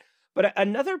asked that. But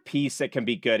another piece that can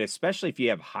be good, especially if you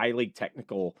have highly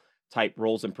technical type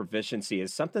roles and proficiency,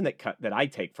 is something that I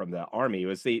take from the Army.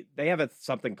 They have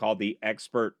something called the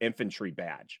Expert Infantry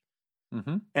Badge.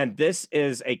 Mm-hmm. And this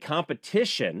is a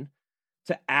competition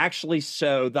to actually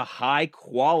show the high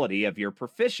quality of your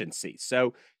proficiency.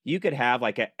 So you could have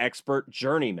like an expert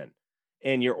journeyman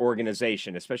in your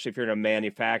organization, especially if you're in a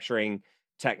manufacturing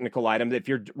technical item. If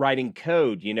you're writing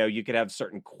code, you could have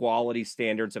certain quality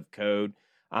standards of code.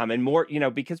 And more,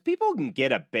 because people can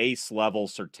get a base level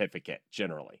certificate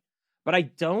generally. But I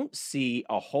don't see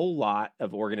a whole lot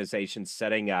of organizations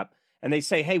setting up and they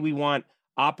say, hey, we want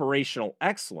operational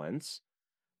excellence.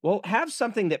 Well, have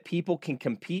something that people can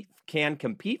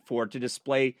compete for to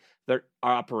display their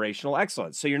operational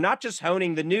excellence. So you're not just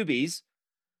honing the newbies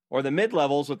or the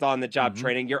mid-levels with on-the-job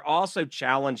training. You're also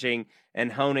challenging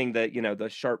and honing the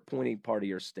sharp pointing part of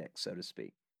your stick, so to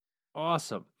speak.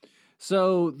 Awesome.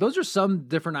 So those are some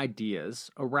different ideas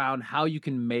around how you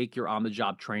can make your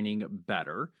on-the-job training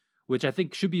better, which I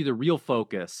think should be the real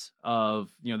focus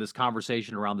of, this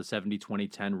conversation around the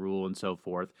 70-20-10 rule and so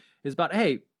forth, is about,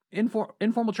 hey,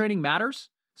 informal training matters.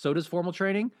 So does formal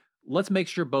training. Let's make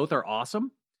sure both are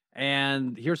awesome.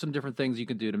 And here's some different things you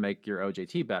can do to make your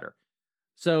OJT better.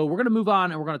 So we're going to move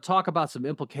on and we're going to talk about some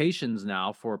implications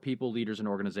now for people, leaders, and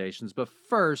organizations. But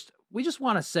first, we just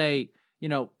want to say,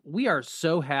 we are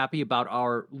so happy about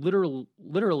our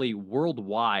literally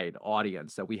worldwide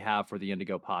audience that we have for the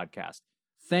Indigo podcast.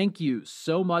 Thank you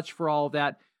so much for all of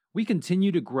that. We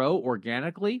continue to grow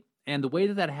organically. And the way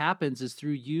that happens is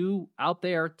through you out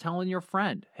there telling your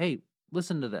friend, hey,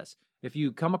 listen to this. If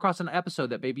you come across an episode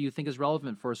that maybe you think is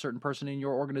relevant for a certain person in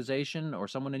your organization or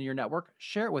someone in your network,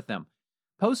 share it with them.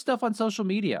 Post stuff on social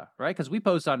media, right? Because we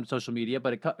post on social media,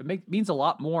 but it means a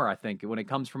lot more, I think, when it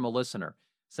comes from a listener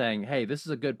saying, hey, this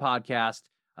is a good podcast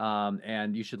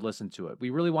and you should listen to it.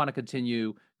 We really want to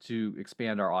continue to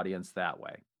expand our audience that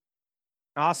way.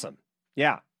 Awesome.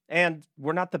 Yeah. And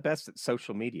we're not the best at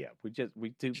social media. We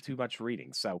do too much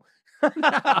reading. So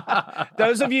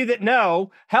those of you that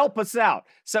know, help us out.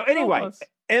 So anyway,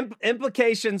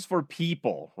 implications for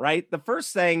people, right? The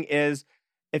first thing is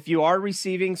if you are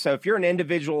receiving, so if you're an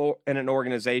individual in an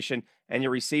organization and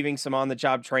you're receiving some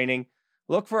on-the-job training,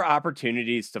 look for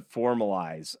opportunities to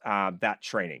formalize that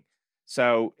training.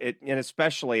 So and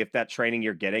especially if that training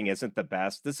you're getting isn't the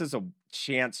best, this is a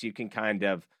chance you can kind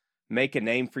of make a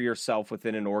name for yourself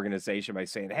within an organization by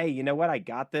saying, hey, you know what? I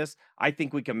got this. I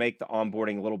think we can make the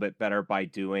onboarding a little bit better by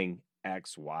doing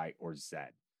X, Y, or Z.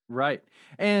 Right.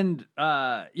 And,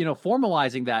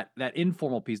 formalizing that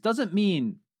informal piece doesn't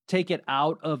mean take it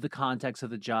out of the context of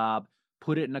the job,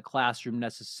 put it in a classroom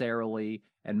necessarily,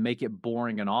 and make it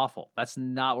boring and awful. That's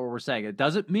not what we're saying. It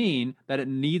doesn't mean that it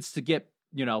needs to get,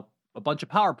 a bunch of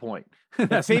PowerPoint.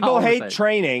 If people hate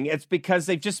training, it's because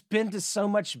they've just been to so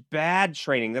much bad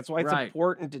training. That's why it's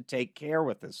important to take care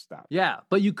with this stuff. Yeah,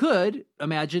 but you could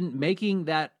imagine making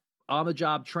that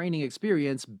on-the-job training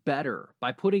experience better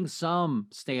by putting some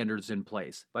standards in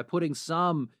place, by putting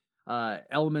some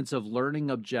elements of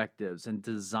learning objectives and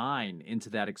design into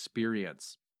that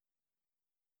experience.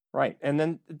 Right. And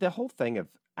then the whole thing of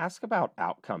ask about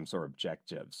outcomes or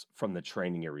objectives from the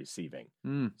training you're receiving.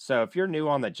 So if you're new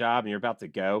on the job and you're about to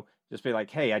go, just be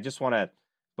like, hey, I just want to,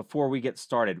 before we get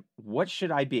started, what should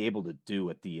I be able to do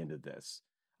at the end of this?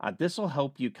 This will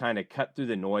help you kind of cut through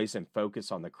the noise and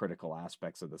focus on the critical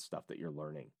aspects of the stuff that you're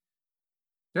learning.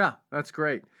 Yeah, that's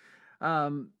great.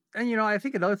 And, I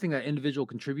think another thing that individual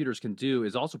contributors can do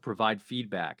is also provide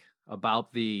feedback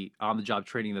about the on-the-job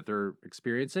training that they're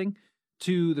experiencing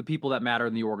to the people that matter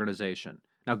in the organization.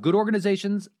 Now, good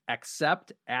organizations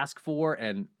accept, ask for,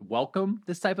 and welcome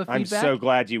this type of I'm feedback. so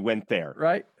glad you went there.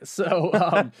 Right? So,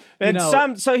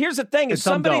 so here's the thing. If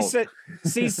somebody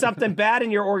sees something bad in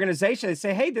your organization, they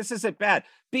say, hey, this isn't bad.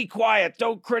 Be quiet.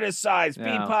 Don't criticize.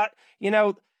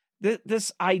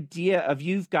 This idea of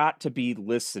you've got to be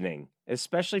listening,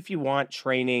 especially if you want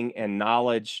training and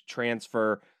knowledge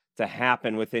transfer to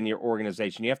happen within your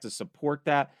organization. You have to support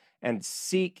that and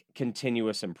seek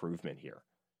continuous improvement here.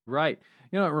 Right.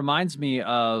 It reminds me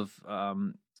of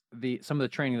some of the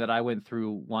training that I went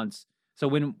through once. So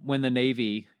when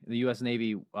the U.S.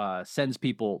 Navy sends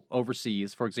people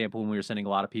overseas, for example, when we were sending a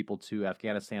lot of people to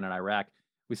Afghanistan and Iraq,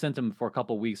 we sent them for a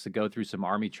couple of weeks to go through some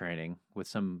Army training with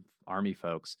some Army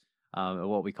folks,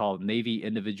 what we call Navy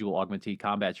Individual Augmentee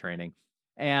Combat Training.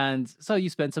 And so you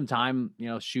spend some time,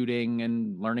 shooting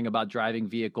and learning about driving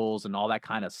vehicles and all that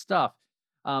kind of stuff.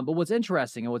 But what's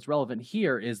interesting and what's relevant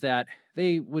here is that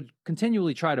they would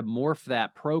continually try to morph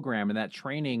that program and that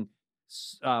training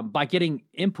by getting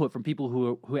input from people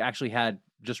who actually had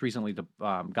just recently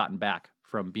gotten back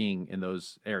from being in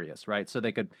those areas, right? So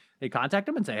they contact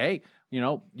them and say, hey,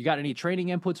 you got any training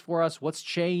inputs for us? What's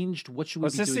changed? What should we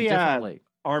be doing differently?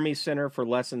 Army Center for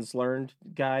Lessons Learned,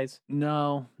 guys?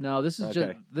 No, this is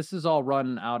this is all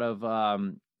run out of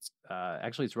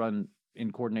actually it's run in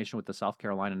coordination with the South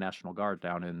Carolina National Guard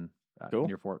down in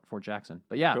near Fort Jackson.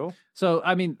 But yeah, cool. So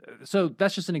so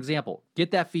that's just an example.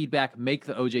 Get that feedback, make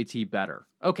the OJT better.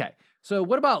 Okay. So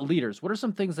what about leaders? What are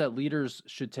some things that leaders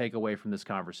should take away from this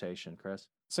conversation, Chris?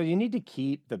 So you need to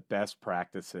keep the best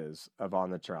practices of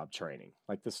on-the-job training,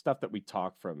 like the stuff that we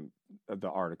talk from the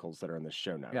articles that are in the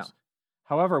show notes. Yeah.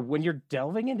 However, when you're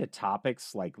delving into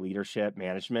topics like leadership,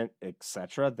 management,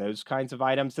 etc., those kinds of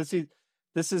items, this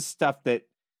is stuff that,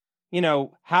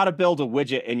 how to build a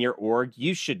widget in your org,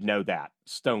 you should know that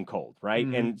stone cold, right?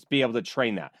 Mm-hmm. And be able to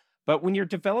train that. But when you're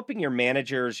developing your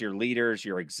managers, your leaders,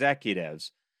 your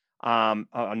executives on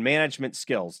management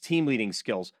skills, team leading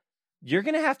skills, you're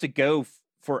going to have to go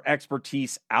for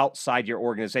expertise outside your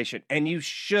organization. And you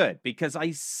should, because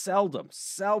I seldom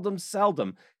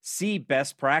see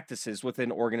best practices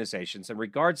within organizations in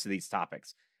regards to these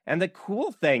topics. And the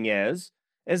cool thing is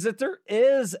that there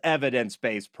is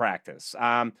evidence-based practice.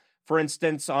 For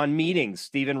instance, on meetings,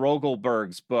 Stephen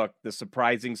Rogelberg's book, The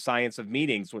Surprising Science of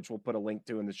Meetings, which we'll put a link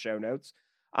to in the show notes.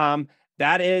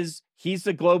 He's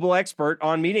the global expert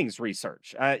on meetings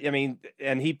research.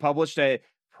 And he published a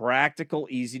practical,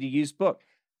 easy to use book.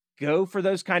 Go for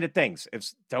those kind of things.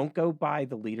 Don't go buy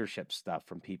the leadership stuff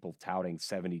from people touting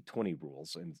 70-20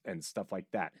 rules and stuff like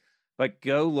that. But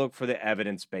go look for the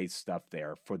evidence-based stuff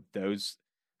there for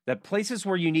the places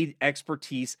where you need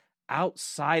expertise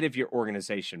outside of your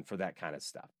organization for that kind of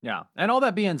stuff. Yeah. And all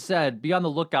that being said, be on the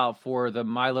lookout for the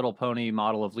My Little Pony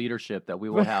model of leadership that we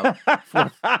will have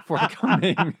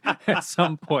forthcoming at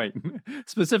some point,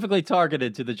 specifically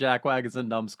targeted to the jackwagons and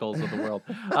numbskulls of the world.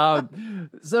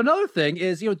 So another thing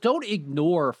is, don't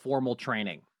ignore formal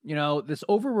training. This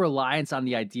over-reliance on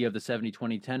the idea of the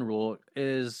 70-20-10 rule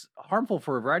is harmful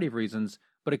for a variety of reasons,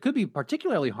 but it could be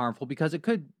particularly harmful because it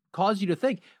could cause you to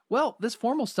think, well, this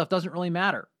formal stuff doesn't really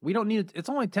matter. We don't need it. It's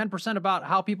only 10% about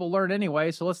how people learn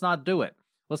anyway, so let's not do it.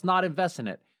 Let's not invest in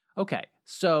it. Okay,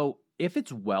 so if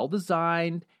it's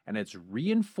well-designed and it's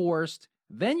reinforced,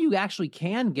 then you actually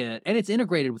can get it, and it's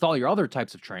integrated with all your other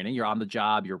types of training, your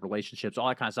on-the-job, your relationships, all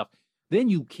that kind of stuff, then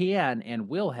you can and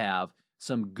will have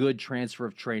some good transfer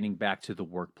of training back to the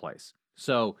workplace.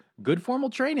 So good formal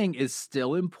training is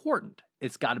still important.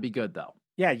 It's got to be good, though.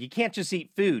 Yeah, you can't just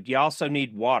eat food. You also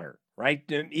need water, right?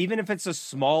 Even if it's a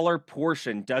smaller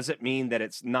portion, doesn't mean that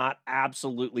it's not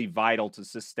absolutely vital to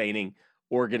sustaining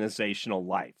organizational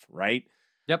life, right?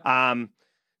 Yep.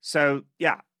 So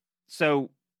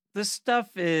this stuff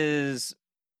is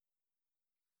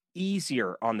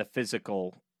easier on the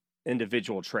physical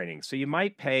individual training. So you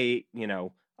might pay,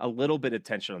 a little bit of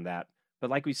attention on that. But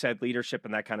like we said, leadership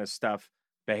and that kind of stuff,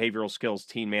 behavioral skills,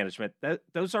 team management,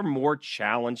 those are more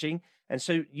challenging. And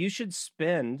so you should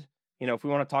spend, if we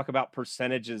want to talk about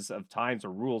percentages of times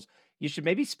or rules, you should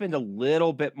maybe spend a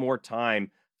little bit more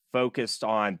time focused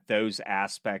on those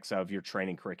aspects of your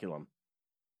training curriculum.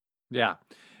 Yeah.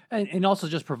 And also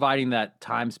just providing that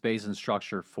time, space, and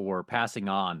structure for passing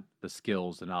on the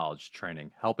skills, the knowledge,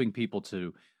 training, helping people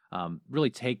to really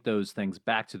take those things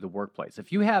back to the workplace.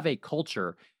 If you have a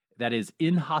culture that is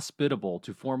inhospitable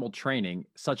to formal training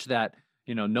such that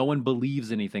no one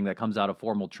believes anything that comes out of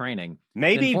formal training.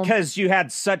 Maybe because you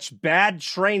had such bad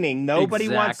training, nobody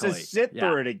wants to sit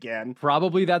through it again.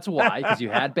 Probably that's why, because you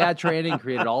had bad training,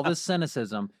 created all this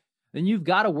cynicism. Then you've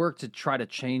got to work to try to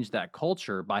change that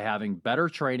culture by having better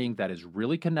training that is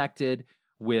really connected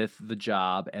with the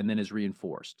job and then is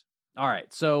reinforced. All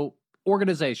right, so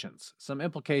organizations, some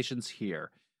implications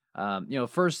here.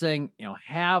 First thing,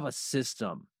 have a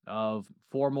system of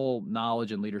formal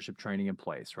knowledge and leadership training in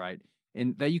place, right?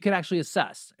 And that you can actually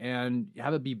assess and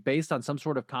have it be based on some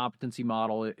sort of competency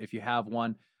model if you have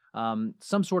one,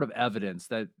 some sort of evidence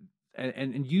that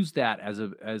and use that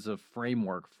as a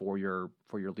framework for your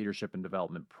leadership and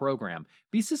development program.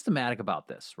 Be systematic about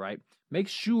this, right? Make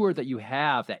sure that you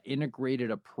have that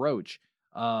integrated approach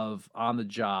of on the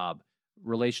job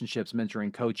relationships,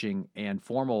 mentoring, coaching, and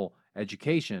formal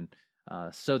education,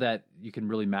 so that you can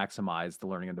really maximize the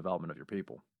learning and development of your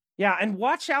people. Yeah, and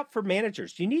watch out for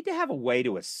managers. You need to have a way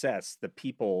to assess the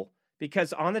people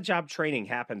because on the job training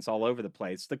happens all over the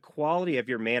place. The quality of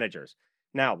your managers.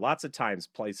 Now, lots of times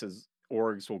places,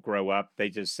 orgs will grow up. They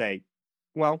just say,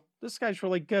 well, this guy's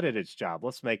really good at his job.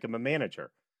 Let's make him a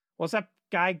manager. Well, is that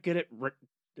guy good at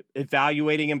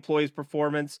evaluating employees'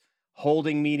 performance,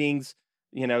 holding meetings,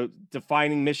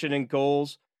 defining mission and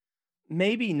goals?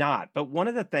 Maybe not. But one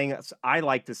of the things I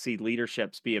like to see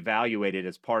leaderships be evaluated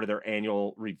as part of their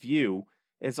annual review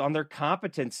is on their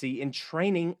competency in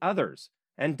training others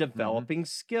and developing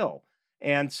skill.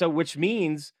 And so, which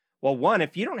means, well, one,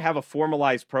 if you don't have a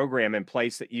formalized program in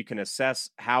place that you can assess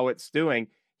how it's doing,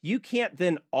 you can't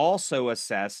then also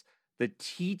assess the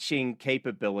teaching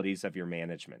capabilities of your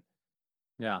management.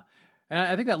 Yeah. And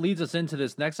I think that leads us into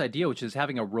this next idea, which is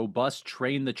having a robust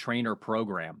train the trainer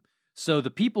program. So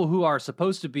the people who are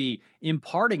supposed to be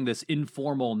imparting this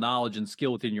informal knowledge and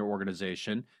skill within your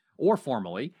organization or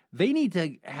formally, they need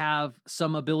to have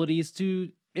some abilities to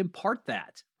impart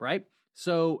that, right?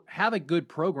 So have a good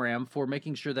program for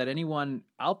making sure that anyone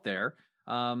out there,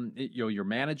 your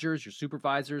managers, your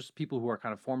supervisors, people who are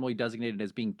kind of formally designated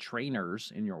as being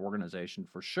trainers in your organization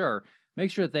for sure,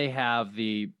 make sure that they have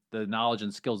the knowledge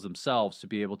and skills themselves to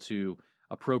be able to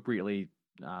appropriately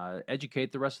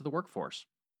educate the rest of the workforce.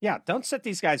 Yeah, don't set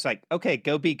these guys like, okay,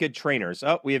 go be good trainers.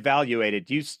 Oh, we evaluated.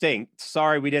 You stink.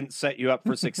 Sorry, we didn't set you up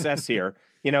for success here.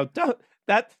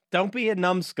 Don't be a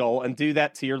numbskull and do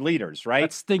that to your leaders, right?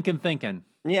 That's stinking thinking.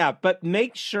 Yeah, but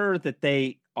make sure that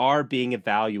they are being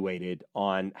evaluated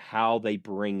on how they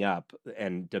bring up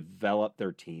and develop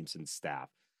their teams and staff.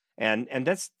 And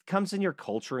that comes in your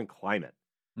culture and climate.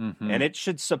 And it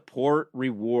should support,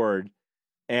 reward,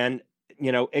 and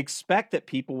expect that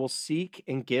people will seek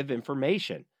and give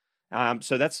information.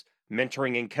 So that's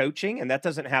mentoring and coaching, and that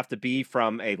doesn't have to be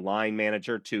from a line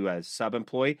manager to a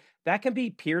sub-employee. That can be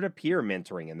peer-to-peer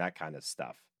mentoring and that kind of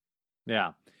stuff.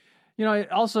 Yeah.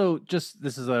 It also this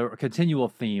is a continual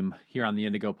theme here on the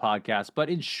Indigo podcast, but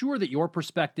ensure that your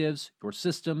perspectives, your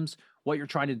systems, what you're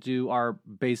trying to do are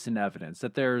based in evidence,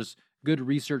 that there's good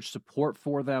research support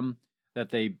for them, that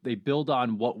they build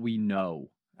on what we know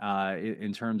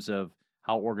in terms of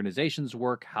how organizations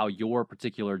work, how your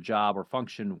particular job or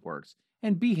function works,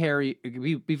 and be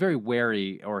very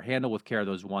wary or handle with care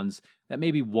those ones that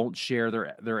maybe won't share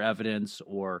their evidence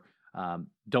or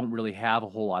don't really have a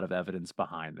whole lot of evidence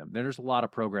behind them. There's a lot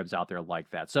of programs out there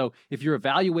like that. So if you're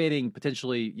evaluating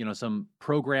potentially, some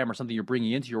program or something you're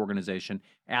bringing into your organization,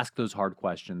 ask those hard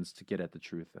questions to get at the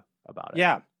truth about it.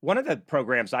 Yeah. One of the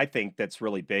programs I think that's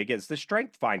really big is the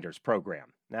Strength Finders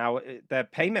program. Now, the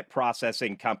payment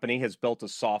processing company has built a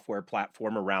software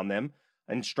platform around them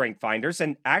and Strength Finders.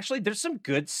 And actually, there's some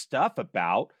good stuff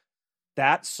about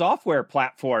that software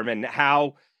platform and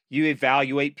how you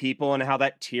evaluate people and how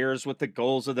that tiers with the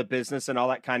goals of the business and all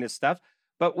that kind of stuff.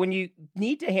 But when you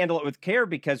need to handle it with care,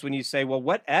 because when you say, well,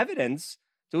 what evidence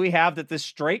do we have that this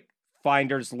Strength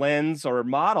Finders lens or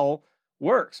model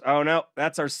works? Oh, no,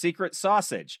 that's our secret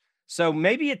sausage. So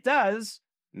maybe it does,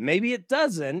 maybe it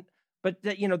doesn't. But,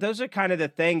 those are kind of the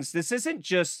things. This isn't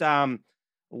just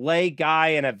lay guy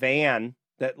in a van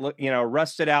that,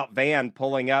 rusted out van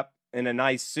pulling up in a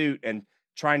nice suit and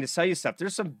trying to sell you stuff.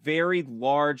 There's some very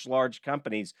large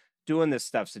companies doing this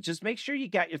stuff. So just make sure you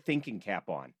got your thinking cap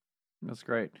on. That's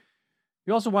great.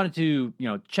 You also wanted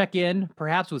to, check in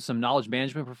perhaps with some knowledge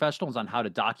management professionals on how to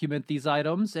document these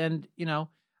items and,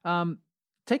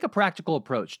 take a practical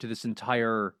approach to this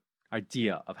entire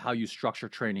idea of how you structure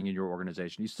training in your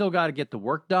organization. You still got to get the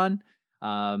work done,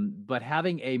 but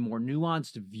having a more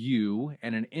nuanced view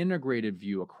and an integrated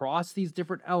view across these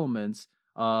different elements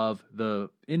of the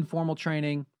informal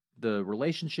training, the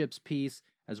relationships piece,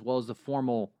 as well as the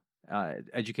formal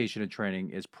education and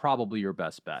training is probably your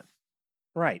best bet.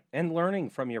 Right. And learning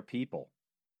from your people,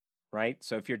 right?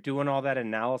 So if you're doing all that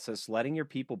analysis, letting your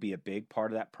people be a big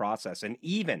part of that process. And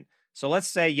so let's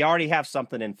say you already have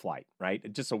something in flight,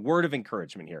 right? Just a word of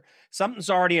encouragement here. Something's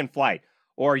already in flight.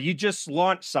 or you just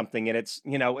launched something and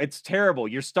it's terrible.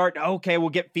 You're starting, okay, we'll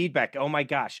get feedback. Oh my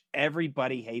gosh,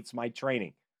 everybody hates my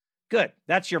training. Good.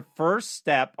 That's your first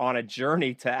step on a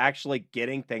journey to actually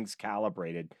getting things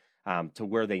calibrated to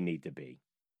where they need to be.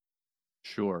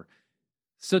 Sure.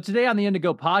 So today on the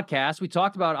Indigo podcast, we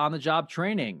talked about on-the-job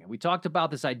training. We talked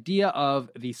about this idea of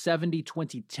the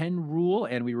 70-20-10 rule,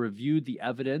 and we reviewed the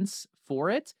evidence for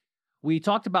it. We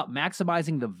talked about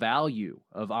maximizing the value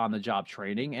of on-the-job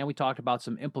training, and we talked about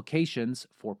some implications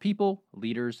for people,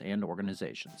 leaders, and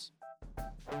organizations.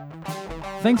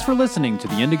 Thanks for listening to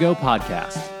the Indigo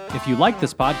podcast. If you like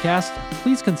this podcast,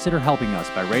 please consider helping us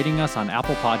by rating us on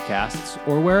Apple Podcasts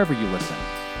or wherever you listen,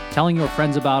 telling your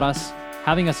friends about us,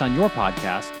 having us on your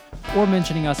podcast, or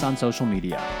mentioning us on social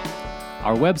media.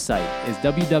 Our website is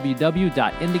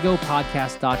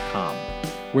www.indigopodcast.com,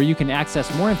 where you can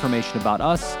access more information about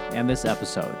us and this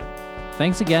episode.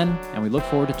 Thanks again, and we look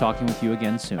forward to talking with you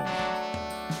again soon.